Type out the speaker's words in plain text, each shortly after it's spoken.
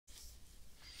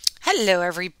Hello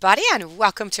everybody and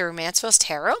welcome to Romancefull's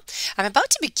Tarot. I'm about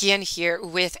to begin here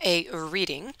with a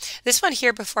reading. This one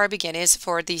here before I begin is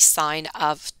for the sign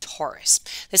of Taurus.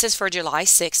 This is for July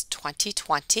 6,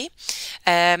 2020.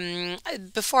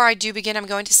 Before I do begin, I'm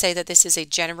going to say that this is a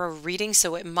general reading,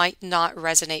 so it might not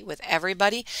resonate with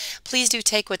everybody. Please do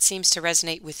take what seems to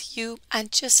resonate with you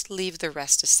and just leave the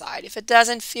rest aside. If it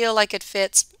doesn't feel like it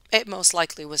fits, it most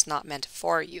likely was not meant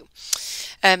for you.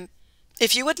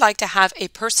 If you would like to have a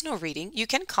personal reading, you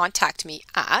can contact me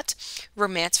at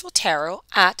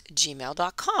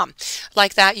romancefulltarot@gmail.com.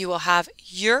 Like that, you will have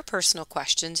your personal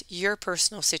questions, your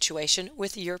personal situation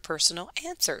with your personal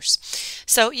answers.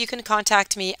 So you can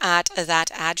contact me at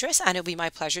that address, and it'll be my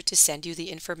pleasure to send you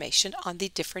the information on the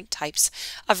different types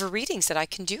of readings that I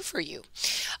can do for you.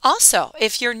 Also,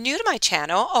 if you're new to my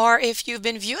channel, or if you've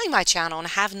been viewing my channel and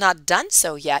have not done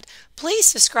so yet, please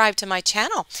subscribe to my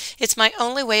channel. It's my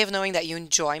only way of knowing that you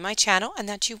enjoy my channel and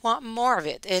that you want more of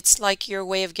it. It's like your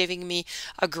way of giving me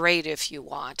a grade if you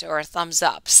want, or a thumbs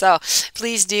up. So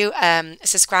please do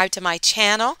subscribe to my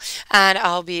channel, and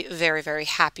I'll be very, very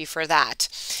happy for that.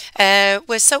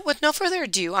 With no further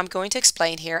ado, I'm going to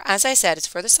explain here. As I said, it's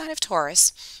for the sign of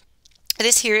Taurus.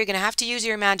 This here, you're going to have to use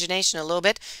your imagination a little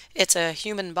bit. It's a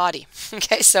human body.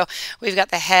 Okay, so we've got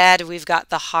the head, we've got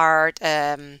the heart,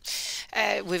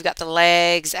 we've got the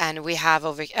legs, and we have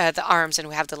over the arms, and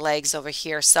we have the legs over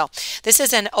here. So this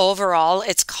is an overall,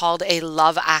 it's called a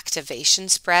love activation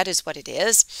spread is what it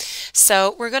is.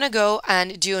 So we're going to go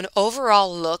and do an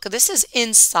overall look. This is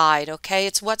inside, okay?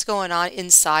 It's what's going on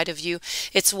inside of you.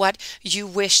 It's what you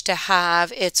wish to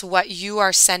have. It's what you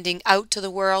are sending out to the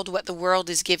world, what the world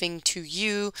is giving to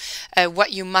you,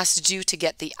 what you must do to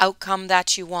get the outcome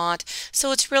that you want.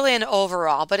 So it's really an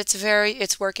overall, but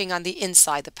it's working on the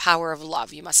inside, the power of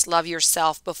love. You must love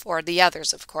yourself before the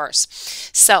others, of course.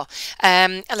 So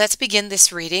let's begin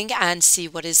this reading and see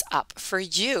what is up for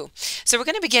you. So we're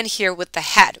going to begin here with the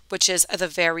head, which is the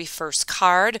very first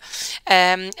card.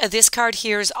 This card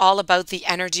here is all about the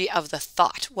energy of the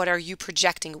thought. What are you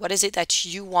projecting? What is it that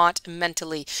you want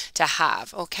mentally to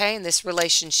have? Okay, in this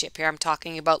relationship here, I'm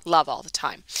talking about love all the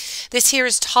time. This here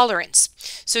is tolerance.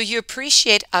 So you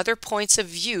appreciate other points of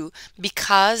view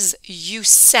because you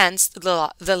sense the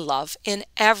love in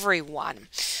everyone.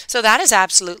 So that is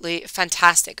absolutely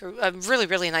fantastic. A really,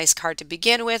 really nice card to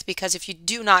begin with, because if you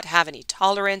do not have any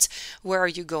tolerance, where are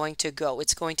you going to go?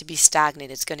 It's going to be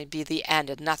stagnant. It's going to be the end,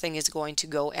 and nothing is going to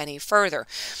go any further.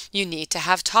 You need to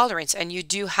have tolerance, and you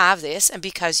do have this, and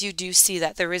because you do see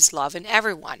that there is love in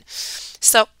everyone.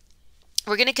 So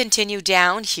we're going to continue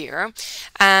down here,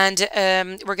 and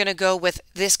we're going to go with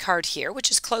this card here,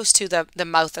 which is close to the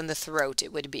mouth and the throat,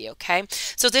 it would be, okay?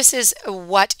 So this is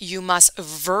what you must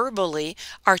verbally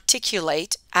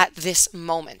articulate at this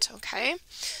moment, okay?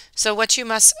 So what you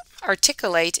must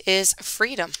articulate is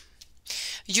freedom.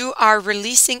 You are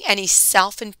releasing any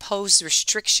self-imposed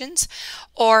restrictions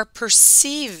or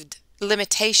perceived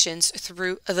limitations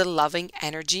through the loving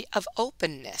energy of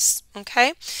openness.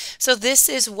 Okay, so this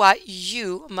is what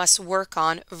you must work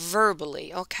on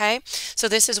verbally. Okay, so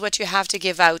this is what you have to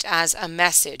give out as a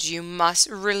message. You must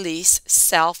release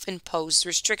self-imposed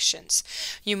restrictions.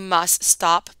 You must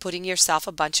stop putting yourself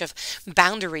a bunch of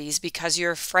boundaries because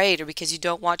you're afraid, or because you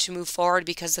don't want to move forward,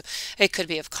 because it could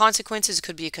be of consequences, it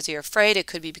could be because you're afraid, it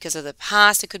could be because of the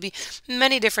past, it could be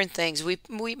many different things. We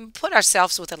put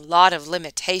ourselves with a lot of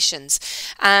limitations,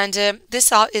 and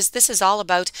this is all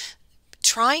about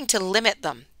trying to limit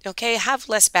them. Okay, have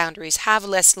less boundaries, have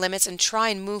less limits, and try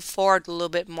and move forward a little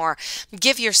bit more.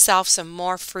 Give yourself some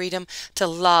more freedom to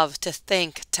love, to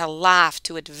think, to laugh,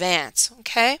 to advance.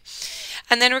 Okay,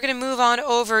 and then we're going to move on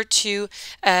over to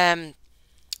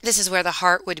this is where the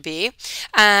heart would be,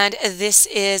 and this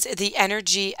is the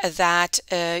energy that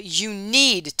you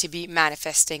need to be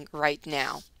manifesting right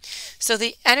now. So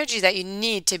the energy that you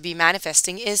need to be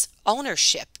manifesting is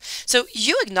ownership. So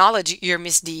you acknowledge your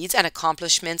misdeeds and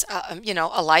accomplishments,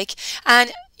 alike,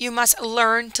 and you must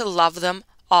learn to love them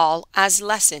all as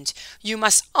lessons. You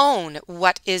must own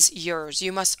what is yours.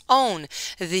 You must own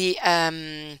you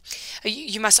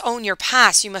must own your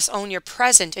past, you must own your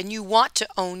present, and you want to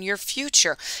own your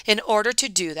future. In order to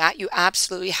do that, you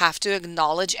absolutely have to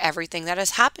acknowledge everything that has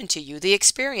happened to you, the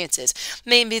experiences.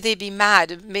 Maybe they be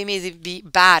mad, maybe they be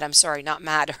bad, I'm sorry, not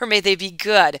mad, or may they be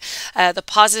good, the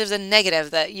positive and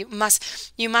negative. That you must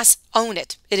own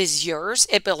it. It is yours,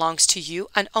 it belongs to you,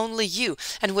 and only you.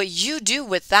 And what you do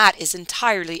with that is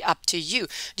entirely up to you.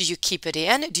 Do you keep it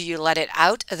in? Do you let it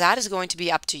out? That is going to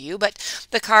be up to you. But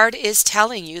the card is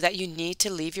telling you that you need to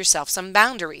leave yourself some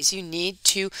boundaries. You need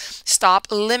to stop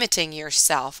limiting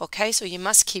yourself. Okay, so you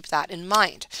must keep that in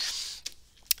mind.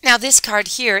 Now, this card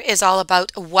here is all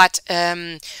about what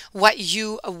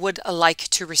you would like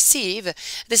to receive.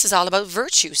 This is all about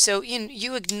virtue. So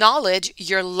you acknowledge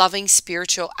your loving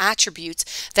spiritual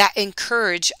attributes that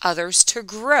encourage others to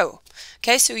grow.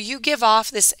 Okay, so you give off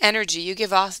this energy, you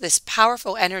give off this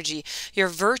powerful energy, your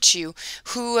virtue,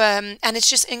 and it's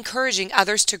just encouraging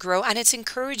others to grow, and it's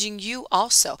encouraging you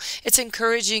also. It's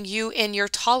encouraging you in your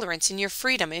tolerance, in your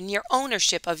freedom, in your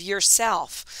ownership of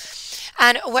yourself.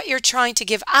 And what you're trying to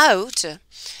give out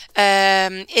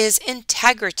is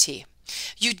integrity.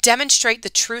 You demonstrate the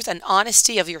truth and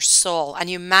honesty of your soul, and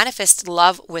you manifest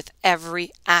love with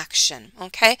every action.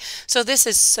 Okay, so this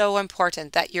is so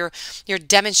important that you're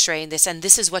demonstrating this, and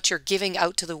this is what you're giving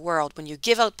out to the world. When you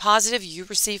give out positive, you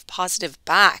receive positive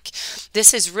back.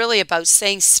 This is really about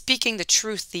speaking the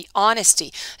truth, the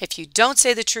honesty. If you don't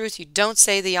say the truth, you don't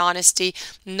say the honesty,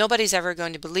 nobody's ever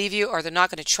going to believe you, or they're not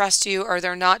going to trust you, or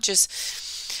they're not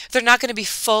going to be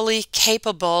fully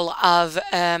capable of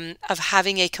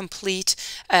having a complete,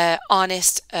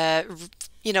 honest,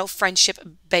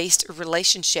 friendship-based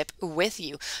relationship with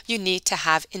you. You need to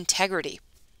have integrity.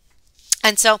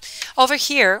 And so over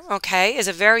here, okay, is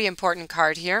a very important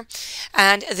card here.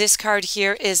 And this card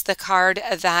here is the card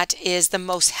that is the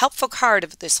most helpful card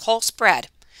of this whole spread.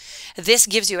 This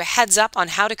gives you a heads up on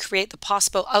how to create the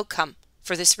possible outcome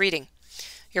for this reading.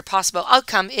 Your possible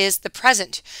outcome is the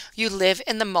present. You live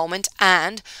in the moment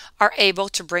and are able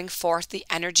to bring forth the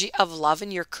energy of love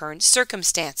in your current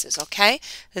circumstances, okay?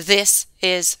 This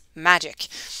is magic.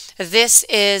 This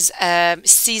is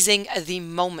seizing the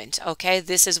moment, okay?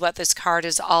 This is what this card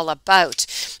is all about.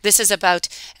 This is about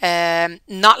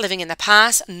not living in the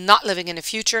past, not living in the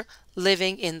future,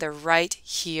 living in the right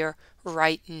here,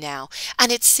 right now.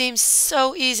 And it seems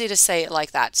so easy to say it like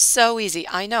that. So easy.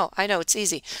 I know it's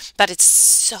easy, but it's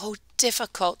so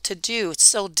difficult to do. It's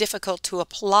so difficult to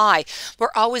apply.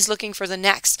 We're always looking for the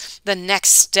next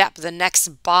step, the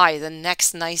next buy, the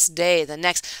next nice day, the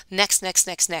next.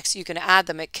 You can add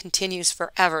them. It continues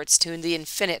forever. It's to the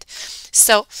infinite.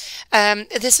 So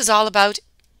this is all about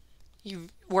you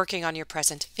working on your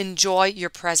present. Enjoy your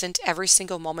present, every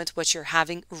single moment what you're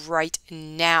having right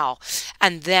now.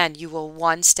 And then you will,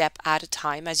 one step at a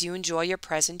time, as you enjoy your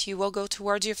present, you will go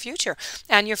towards your future.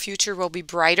 And your future will be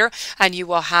brighter, and you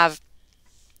will have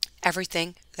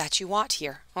everything that you want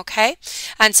here, okay?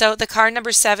 And so the card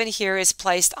number 7 here is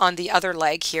placed on the other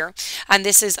leg here, and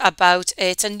this is about,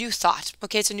 it's a new thought,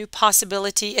 okay? It's a new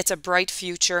possibility. It's a bright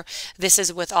future. This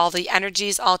is with all the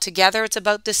energies all together. It's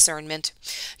about discernment.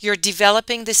 You're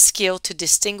developing the skill to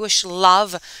distinguish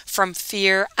love from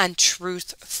fear and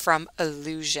truth from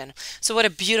illusion. So what a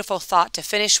beautiful thought to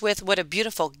finish with. What a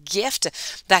beautiful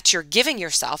gift that you're giving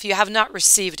yourself. You have not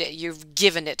received it. You've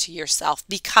given it to yourself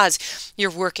because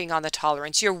you're working on the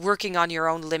tolerance. You're working on your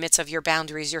own limits of your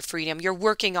boundaries, your freedom. You're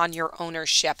working on your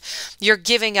ownership. You're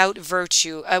giving out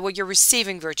virtue. You're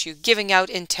receiving virtue, giving out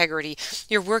integrity.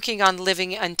 You're working on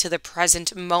living into the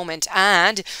present moment.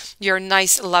 And your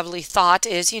nice, lovely thought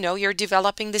is, you're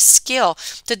developing the skill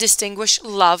to distinguish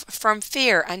love from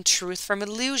fear and truth from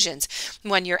illusions.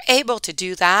 When you're able to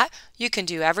do that, you can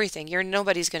do everything.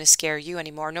 Nobody's going to scare you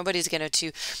anymore. Nobody's going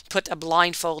to put a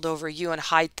blindfold over you and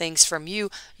hide things from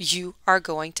you. You are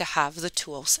going to have the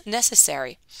tools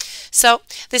necessary. So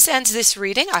this ends this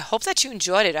reading. I hope that you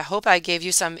enjoyed it. I hope I gave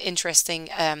you some interesting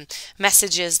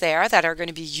messages there that are going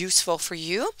to be useful for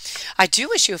you. I do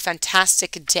wish you a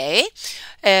fantastic day.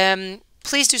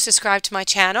 Please do subscribe to my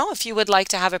channel if you would like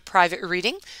to have a private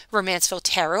reading,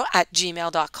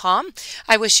 romancefulltarot@gmail.com.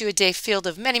 I wish you a day filled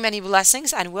of many, many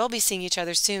blessings, and we'll be seeing each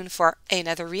other soon for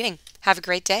another reading. Have a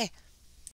great day.